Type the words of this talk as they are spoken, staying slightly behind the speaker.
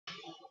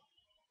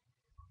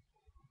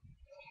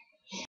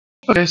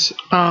Okay, so,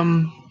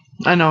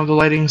 I know the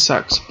lighting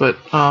sucks, but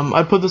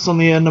I put this on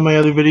the end of my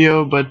other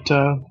video, but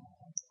I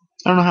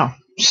don't know how.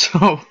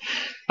 So,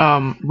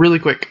 really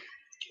quick,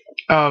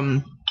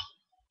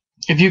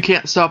 if you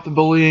can't stop the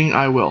bullying,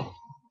 I will.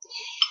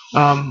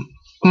 I'm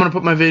gonna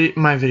put my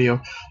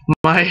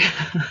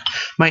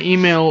my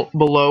email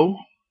below.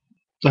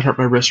 That hurt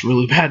my wrist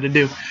really bad to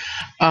do.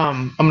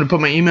 I'm gonna put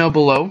my email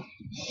below.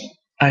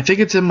 I think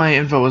it's in my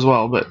info as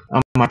well, but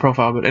on my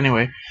profile. But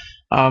anyway,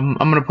 I'm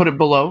gonna put it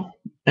below.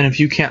 And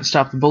if you can't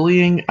stop the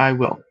bullying, I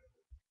will.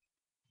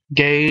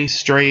 Gay,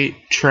 straight,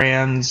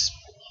 trans,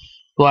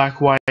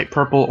 black, white,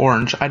 purple,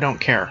 orange. I don't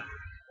care.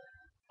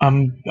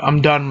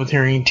 I'm done with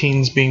hearing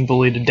teens being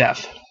bullied to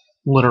death,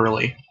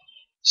 literally.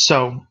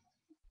 So,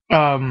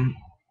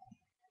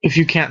 if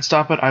you can't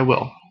stop it, I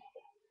will.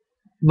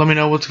 Let me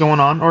know what's going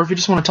on, or if you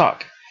just want to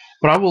talk.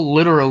 But I will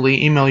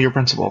literally email your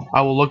principal.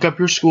 I will look up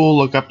your school,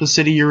 look up the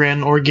city you're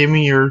in, or give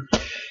me your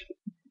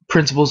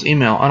principal's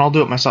email, and I'll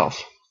do it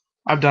myself.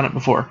 I've done it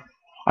before.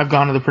 I've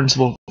gone to the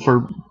principal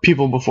for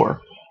people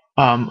before.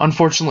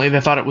 Unfortunately,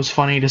 they thought it was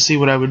funny to see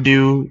what I would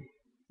do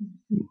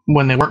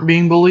when they weren't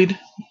being bullied.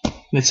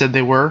 They said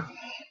they were.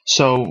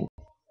 So,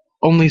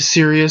 only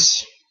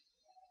serious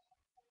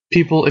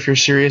people, if you're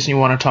serious and you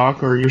want to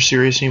talk, or you're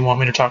serious and you want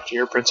me to talk to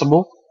your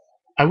principal,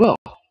 I will.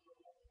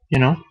 You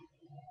know?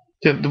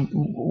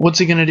 What's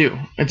he gonna do?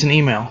 It's an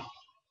email.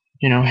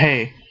 You know,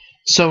 hey,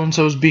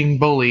 so-and-so's being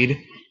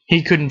bullied.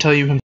 He couldn't tell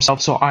you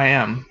himself, so I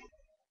am.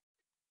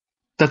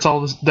 That's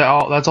all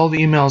the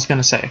email is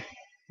gonna say.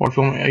 Or if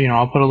you want,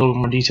 I'll put a little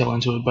more detail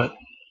into it, but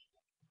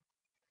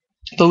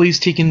the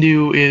least he can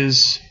do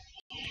is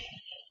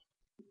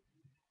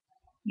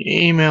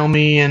email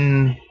me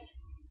and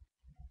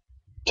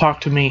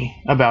talk to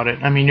me about it.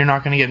 I mean, you're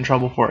not gonna get in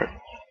trouble for it.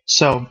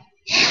 So,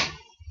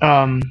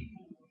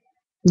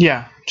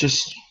 yeah,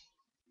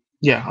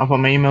 I'll put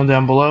my email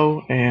down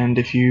below, and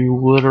if you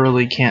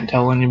literally can't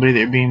tell anybody that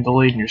you're being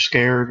bullied and you're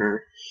scared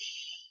or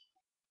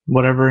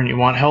whatever and you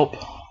want help,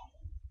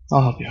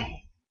 I'll help you.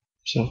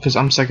 So, because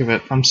I'm sick of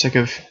it. I'm sick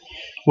of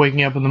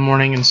waking up in the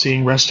morning and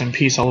seeing rest in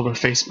peace all over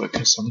Facebook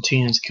because some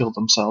teen has killed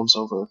themselves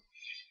over,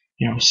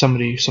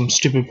 some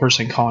stupid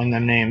person calling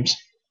them names.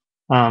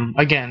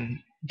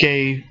 Again,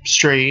 gay,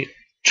 straight,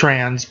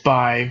 trans,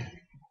 bi,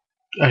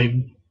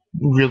 I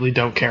really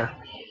don't care.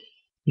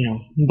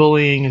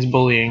 Bullying is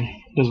bullying.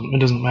 It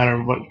doesn't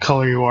matter what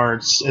color you are.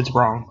 It's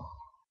wrong.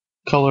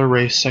 Color,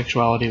 race,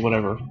 sexuality,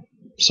 whatever.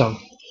 So,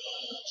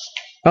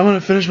 I'm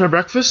gonna finish my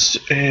breakfast,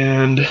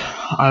 and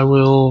I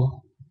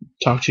will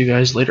talk to you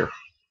guys later.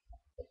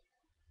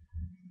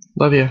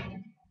 Love you.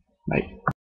 Bye.